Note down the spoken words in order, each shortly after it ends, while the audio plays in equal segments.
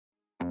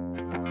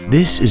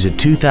This is a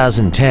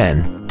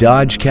 2010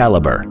 Dodge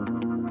Caliber.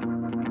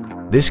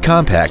 This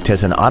compact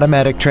has an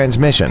automatic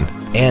transmission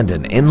and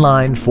an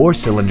inline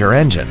 4-cylinder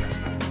engine.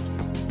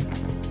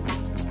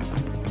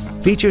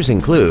 Features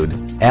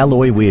include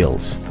alloy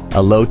wheels,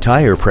 a low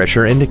tire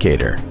pressure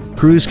indicator,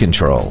 cruise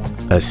control,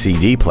 a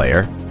CD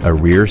player, a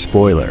rear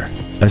spoiler,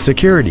 a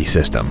security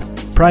system,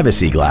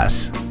 privacy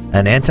glass,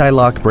 an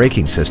anti-lock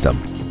braking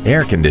system,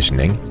 air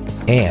conditioning,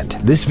 and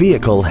this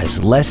vehicle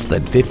has less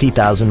than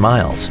 50,000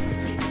 miles.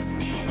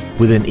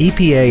 With an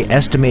EPA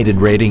estimated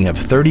rating of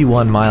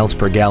 31 miles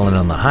per gallon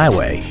on the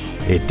highway,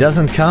 it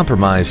doesn't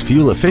compromise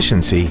fuel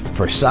efficiency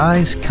for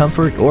size,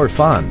 comfort, or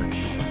fun.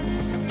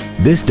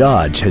 This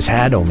Dodge has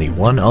had only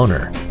one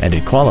owner, and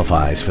it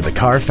qualifies for the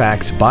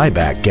Carfax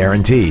buyback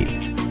guarantee.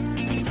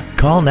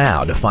 Call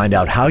now to find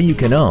out how you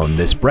can own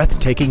this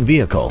breathtaking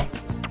vehicle.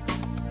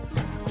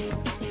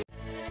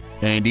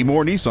 Andy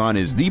Mohr Nissan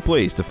is the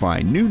place to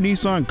find new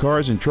Nissan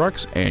cars and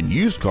trucks and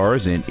used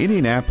cars in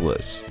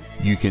Indianapolis.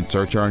 You can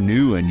search our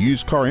new and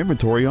used car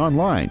inventory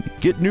online,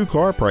 get new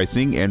car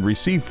pricing, and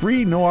receive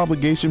free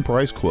no-obligation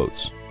price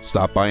quotes.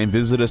 Stop by and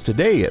visit us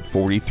today at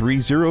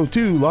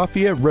 4302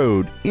 Lafayette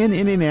Road in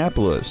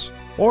Indianapolis,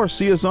 or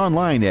see us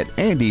online at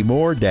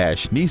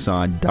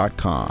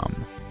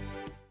andymohr-nissan.com.